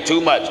 Not giving too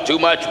much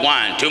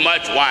wine, too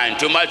much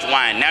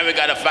wine. Now we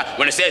gotta find,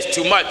 when it says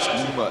too much,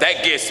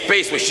 that gives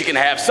space where she can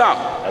have some.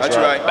 That's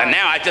right. But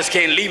now I just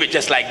can't leave it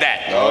just like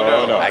that.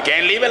 No. I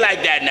can't leave it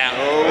like that now.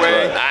 No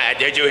way.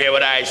 Did you hear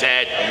what I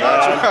said?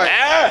 That's right.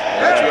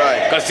 That's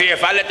right. Because see,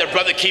 if I let the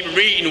brother keep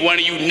reading, one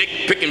of you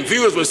nitpicking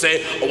viewers will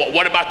say,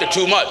 what about the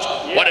too much?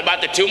 What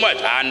about the too much?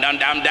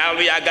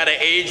 Undoubtedly, I got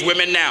an aged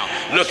women now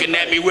looking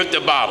at me with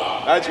the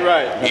bottle. That's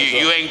right.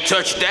 You ain't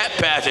touched that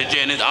passage,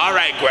 Jennings. All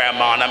right,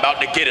 Grandma, and I'm about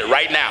to get it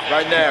right now.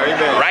 Right now.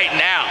 Amen. Right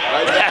now.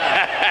 Right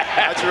now.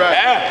 That's right.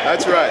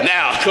 That's right.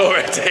 Now,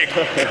 glory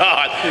to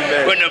God.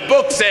 Amen. When the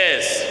book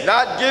says,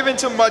 not given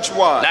to much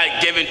wine.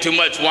 not giving too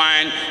much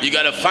wine, you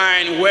got to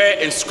find where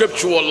in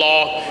scriptural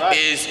law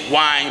is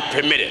wine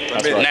permitted.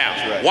 That's right. Now,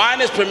 That's right.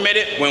 wine is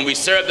permitted when we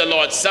serve the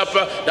Lord's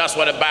Supper. That's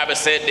what the Bible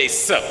said they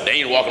sup.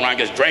 They ain't walking around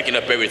just drinking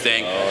up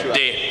everything. Right.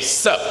 They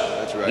sup.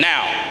 That's right.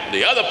 Now,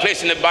 the other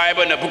place in the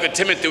Bible, in the book of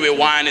Timothy, where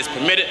wine is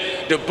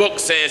permitted, the book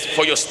says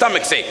for your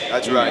stomach's sake.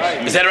 That's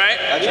right. Is that right?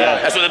 That's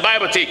right. That's what the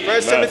Bible teaches.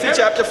 1 Timothy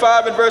chapter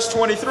 5 and verse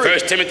 23. 1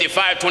 Timothy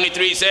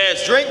 5:23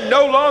 says, Drink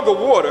no longer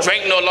water,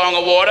 drink no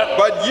longer water.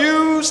 but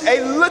use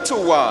a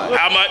little wine.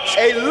 How much?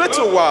 A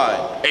little wine.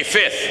 A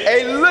fifth.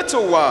 A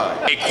little wine.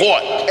 A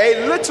quart.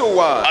 A little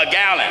wine. A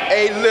gallon.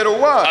 A little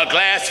wine. A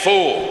glass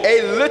full.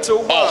 A little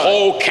A wine.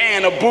 whole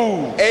can of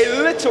booze.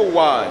 A little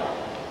wine.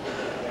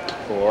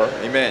 4.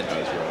 Amen.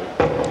 That's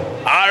right.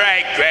 All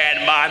right,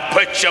 Grandma,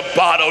 put your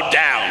bottle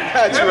down.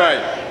 That's right.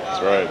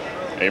 That's right.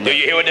 Amen. Do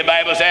you hear what the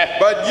Bible says?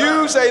 But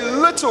use a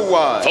little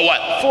wine. For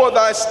what? For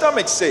thy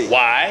stomach's sake.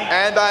 Why?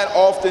 And thine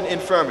often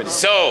infirmity.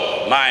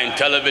 So, my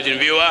television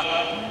viewer,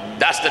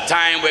 That's the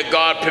time where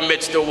God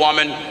permits the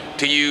woman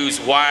to use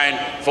wine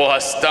for her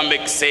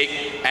stomach's sake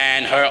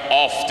and her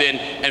often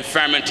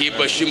infirmity,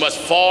 but she must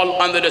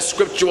fall under the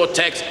scriptural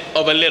text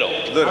of a little.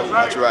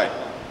 That's right.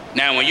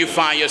 Now, when you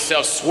find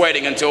yourself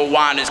sweating until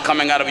wine is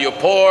coming out of your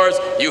pores,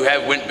 you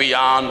have went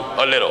beyond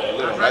a little.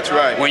 That's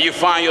right. When you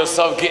find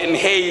yourself getting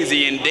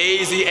hazy and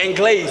daisy and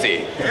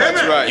glazy,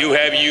 that's right, you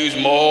have used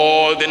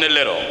more than a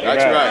little.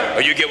 That's right.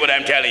 Or you get what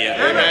I'm telling you?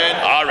 Amen.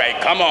 All right,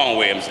 come on,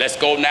 Williams. Let's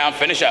go now and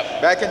finish up.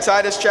 Back in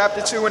Titus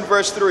chapter 2 and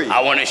verse 3.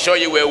 I want to show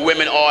you where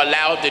women are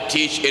allowed to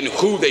teach and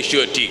who they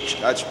should teach.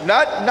 That's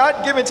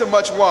not given to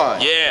much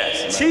wine.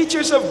 Yes.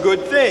 Teachers of good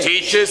things.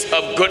 Teachers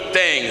of good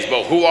things,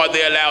 but who are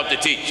they allowed to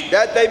teach?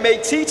 That they may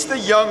teach the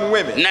young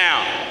women.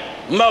 Now,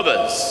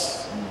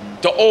 mothers,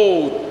 the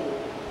old,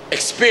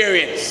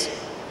 experienced,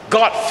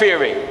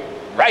 God-fearing,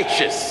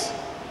 righteous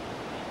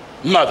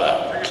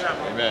mother.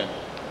 Amen.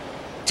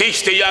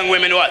 Teach the young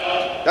women what?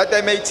 That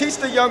they may teach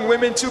the young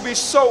women to be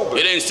sober.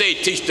 It didn't say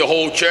teach the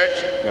whole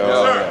church.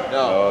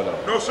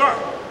 No,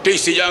 sir.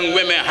 Teach the young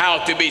women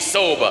how to be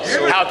sober,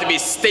 how to be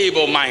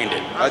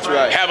stable-minded. That's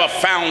right. Have a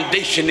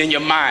foundation in your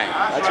mind.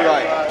 That's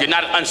right. You're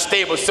not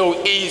unstable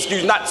so easy.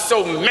 You're not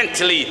so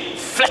mentally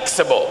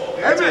flexible.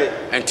 That's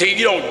it. Until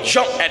you don't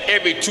jump at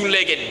every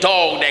two-legged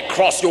dog that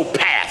cross your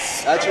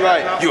path. That's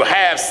right. You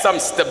have some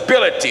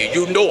stability.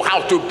 You know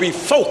how to be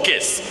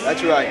focused.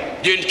 That's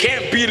right. You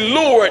can't be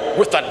lured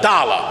with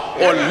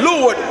 $1 or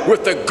lured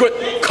with a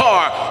good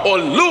car or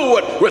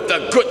lured with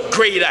a good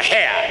grade of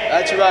hair.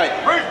 That's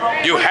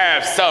right. You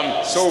have some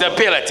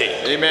stability.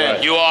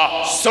 Amen. You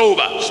are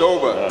sober.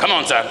 Sober. Come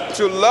on, sir.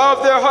 To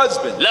love their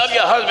husband. Love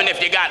your husband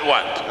if you got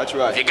one. That's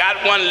right. If you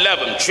got one, love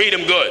him. Treat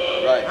him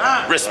good.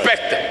 Right.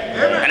 Respect him.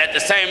 And at the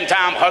same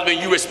time,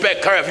 husband, you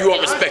respect her if you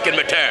won't respect in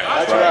return.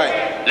 That's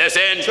right.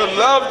 Listen. To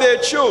love their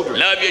children.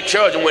 Love your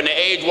children. When the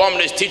aged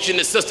woman is teaching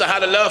the sister how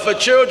to love her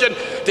children,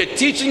 the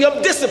teaching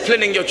of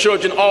disciplining your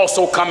children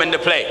also come into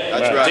play.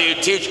 That's right. So you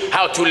teach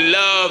how to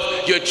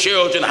love your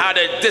children, how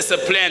to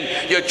discipline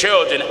your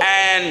children.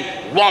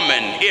 And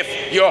woman,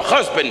 if your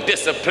husband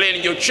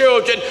disciplining your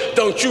children,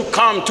 don't you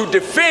come to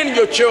defend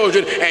your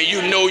children and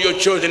you know your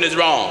children is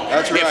wrong.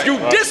 That's right. If you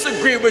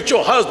disagree with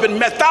your husband's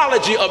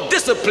methodology of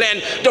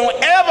discipline, don't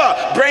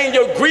ever bring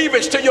your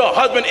grievance to your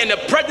husband in the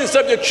presence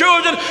of your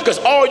children, because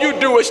all you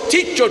do is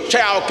teach your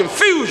child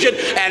confusion,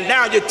 and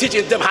now you're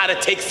teaching them how to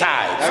take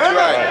sides. That's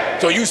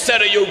right. So you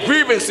settle your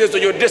grievances or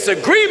your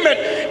disagreement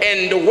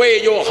in the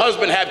way your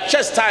husband have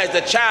chastised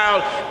the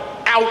child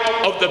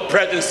out of the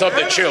presence of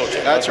the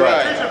children. That's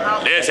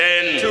right.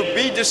 Listen. To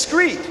be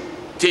discreet.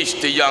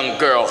 Teach the young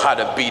girl how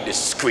to be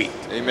discreet.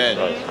 Amen.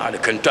 How to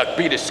conduct,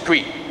 be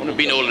discreet. Don't to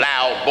be no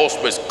loud,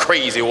 boisterous,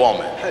 crazy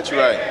woman. That's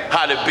right.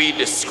 How to be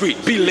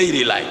discreet, be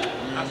ladylike,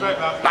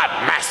 not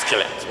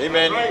masculine.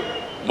 Amen.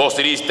 Most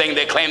of these things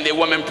they claim they're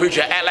women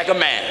preacher act like a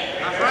man.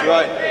 That's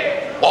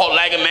right. Walk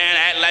like a man,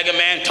 act like a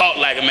man, talk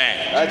like a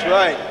man. That's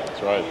right.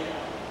 That's right.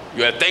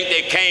 You think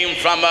they came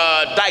from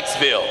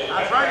Dykesville?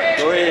 That's right.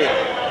 Go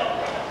ahead.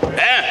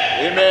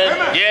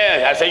 Amen.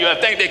 Yeah, I say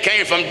you think they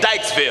came from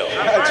Dykesville.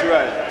 That's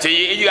right.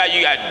 See, you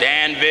got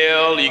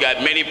Danville, you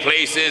got many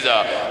places,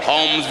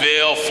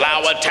 Holmesville,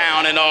 Flower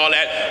Town, and all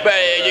that.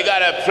 But you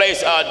got a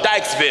place,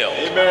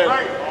 Dykesville.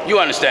 Amen. You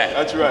understand?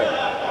 That's right.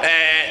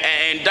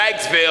 And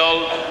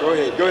Dykesville, go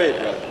ahead,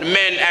 brother.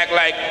 Men act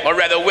like, or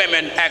rather,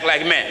 women act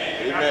like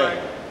men.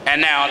 Amen.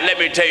 And now, let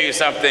me tell you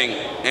something.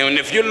 And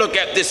if you look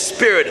at this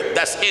spirit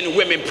that's in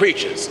women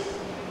preachers,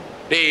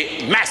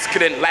 they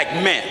masculine like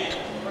men.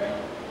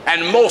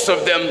 And most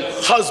of them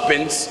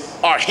husbands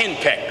are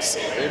henpecks.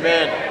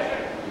 Amen.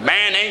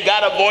 Man ain't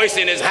got a voice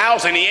in his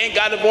house and he ain't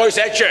got a voice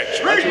at church.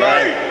 That's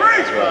right.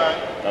 That's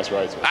right. That's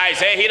right. I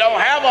say he don't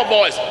have a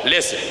voice.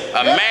 Listen,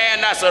 a man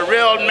that's a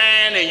real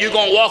man and you're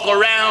gonna walk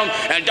around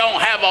and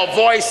don't have a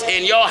voice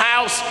in your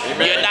house,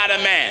 Amen. You're not a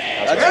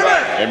man. That's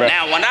right. Amen.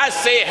 Now when I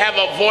say have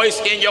a voice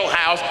in your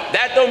house,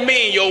 that don't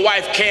mean your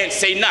wife can't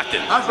say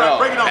nothing. That's right.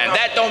 Bring it on, and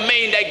that don't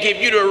mean that give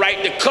you the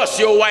right to cuss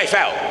your wife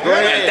out.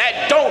 And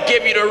that don't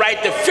give you the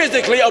right to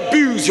physically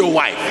abuse your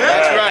wife.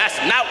 That's right. That's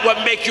not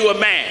what makes you a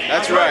man.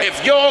 That's right.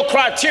 If your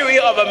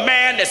criteria of a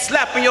man is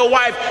slapping your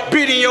wife,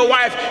 beating your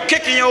wife,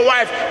 kicking your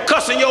wife,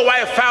 cussing your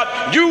wife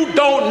out, you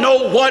don't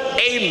know what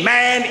a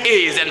man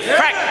is. In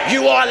fact,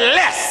 you are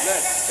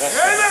less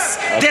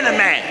than a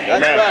man.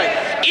 That's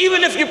right.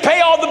 Even if you pay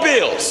all the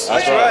bills,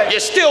 that's right. You're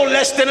still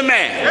less than a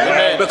man.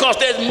 Amen. Because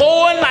there's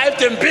more in life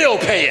than bill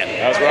paying.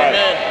 That's right.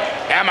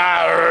 Amen. Am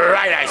I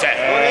right, I said?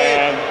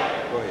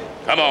 Go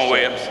ahead. Come on,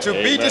 Williams. To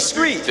be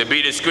discreet. To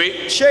be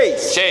discreet.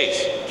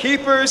 Chaste.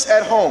 Keepers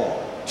at home.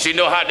 She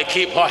know how to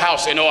keep her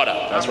house in order.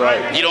 That's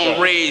right. You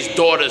don't raise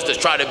daughters to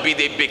try to be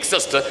their big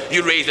sister.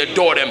 You raise a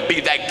daughter and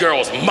be that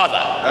girl's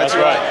mother. That's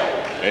right.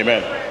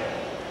 Amen.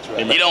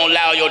 You don't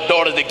allow your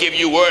daughters to give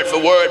you word for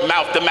word,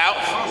 mouth to mouth.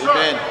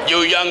 Amen. You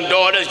young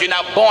daughters, you're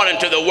not born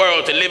into the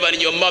world to live under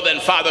your mother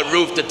and father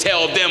roof to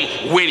tell them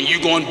when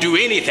you're going to do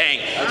anything.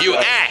 That's you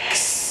right.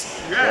 Ask,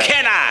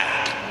 can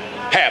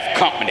I have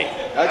company?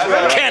 That's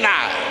right. Can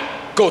I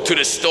go to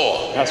the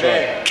store? That's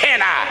right.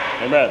 Can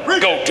I Amen.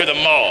 go to the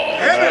mall?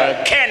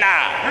 Amen. Can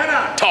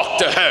I talk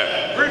to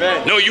her?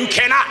 Amen. No, you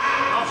cannot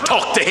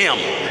talk to him.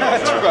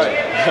 That's right.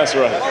 That's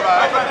right.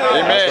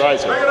 Amen. That's right,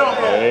 sir.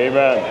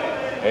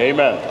 Amen.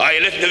 Amen. Are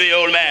you listening to the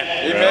old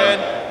man?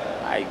 Amen.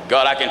 My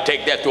God, I can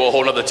take that to a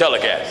whole other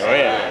telecast. Oh,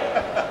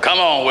 yeah. Come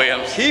on,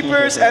 Williams.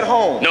 Keepers at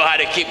home. Know how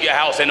to keep your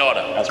house in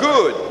order.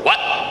 Good.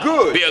 What?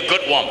 Good. Be a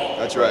good woman.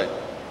 That's right.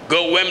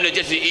 Good women are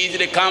just as easy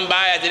to come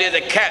by as it is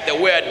a cat that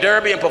wear a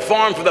derby and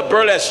perform for the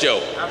burlesque show.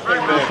 That's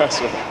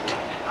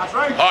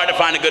right. Hard to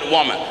find a good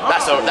woman.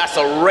 That's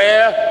a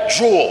rare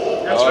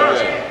jewel. That's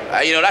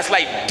right. You know, that's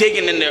like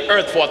digging in the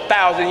earth for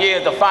 1,000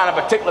 years to find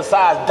a particular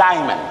size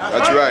diamond.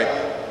 That's right.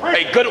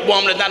 A good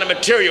woman is not a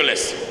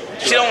materialist.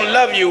 She don't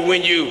love you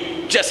when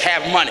you just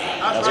have money.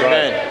 That's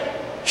right.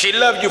 She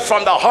loves you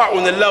from the heart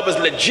when the love is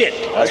legit.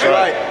 That's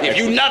right. If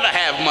you never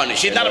have money,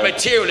 she's not a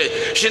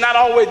materialist. She's not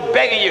always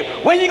begging you,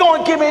 when you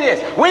going to give me this?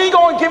 When you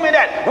going to give me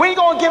that? When you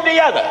going to give me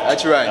the other?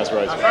 That's right. That's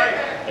right.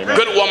 Amen.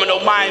 Good woman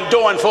don't mind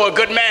doing for a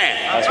good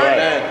man. That's right.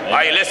 Amen.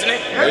 Are you listening?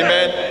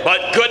 Amen.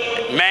 But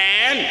good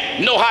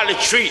man know how to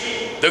treat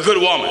the good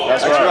woman.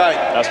 That's That's right.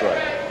 right. That's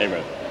right.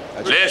 Amen.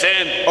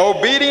 Listen,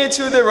 Obedient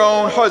to their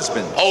own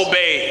husbands.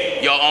 obey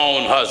your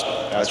own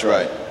husband. That's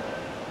right.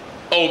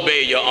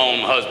 Obey your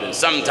own husband.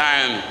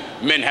 Sometimes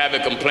men have a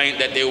complaint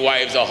that their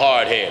wives are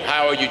hard-headed.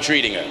 How are you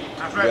treating her?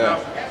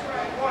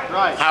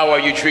 Yeah. How are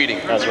you treating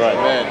her? That's right.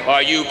 Amen.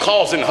 Are you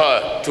causing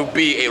her to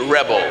be a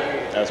rebel?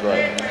 That's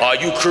right. Are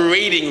you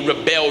creating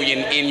rebellion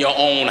in your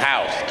own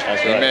house?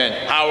 That's right.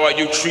 Amen. How are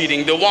you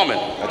treating the woman?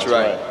 That's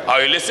right.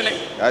 Are you listening?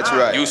 That's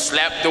right. You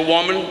slap the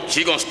woman,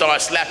 she gonna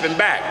start slapping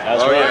back.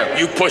 That's Oh, right. yeah.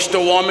 You push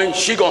the woman,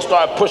 she gonna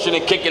start pushing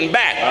and kicking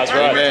back. That's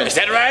right. Amen. Is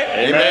that right?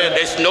 Amen.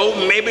 There's no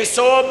maybe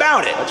so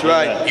about it. That's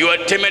right. You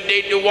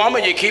intimidate the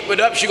woman, you keep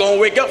it up, she gonna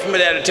wake up from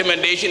that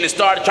intimidation and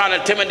start trying to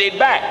intimidate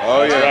back.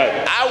 Oh, That's yeah.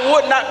 right. I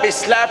would not be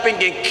slapping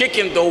and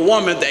kicking the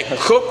woman that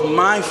cooked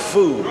my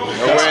food.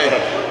 No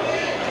way.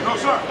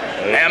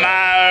 Am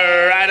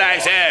I right, I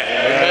said?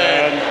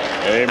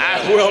 Amen. Amen.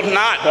 I will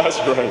not That's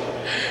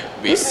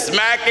right. be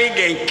smacking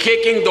and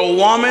kicking the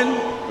woman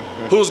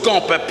who's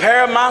gonna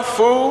prepare my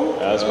food.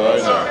 That's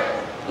right.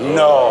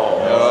 No.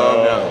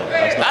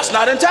 That's That's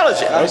not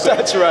intelligent.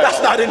 That's right.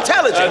 That's not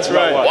intelligent. That's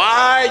right.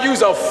 Why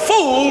use a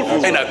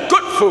fool in a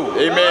good food?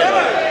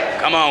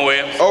 Amen. Come on,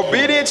 Williams.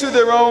 Obedient to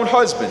their own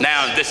husbands.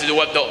 Now, this is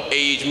what the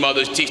aged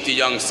mothers teach the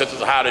young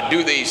sisters how to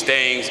do these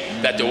things,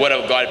 that the word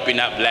of God be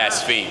not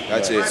blasphemed.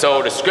 That's it.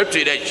 So the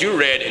scripture that you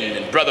read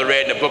and the brother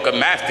read in the book of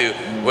Matthew,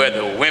 where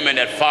the women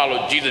that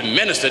followed Jesus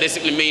ministered, they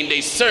simply mean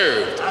they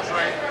served.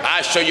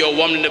 I show you a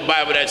woman in the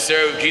Bible that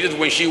served Jesus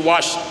when she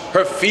washed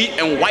her feet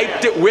and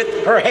wiped it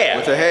with her hair.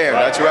 With the hair.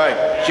 That's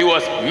right. She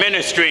was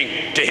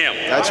ministering to him.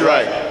 That's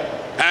right.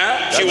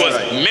 She was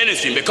right.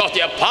 ministering because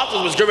the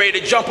apostles was getting ready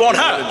to jump on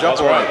her. Jump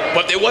on.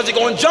 But they wasn't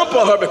going to jump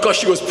on her because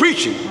she was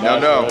preaching.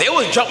 No. They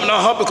was jumping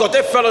on her because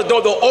they felt as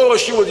though the oil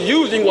she was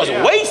using was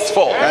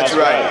wasteful. That's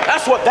right.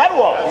 That's what that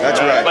was. That's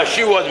right. But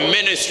she was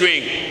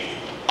ministering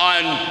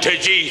unto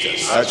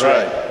Jesus. That's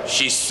right.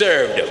 She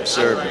served him.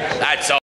 Serving. That's all.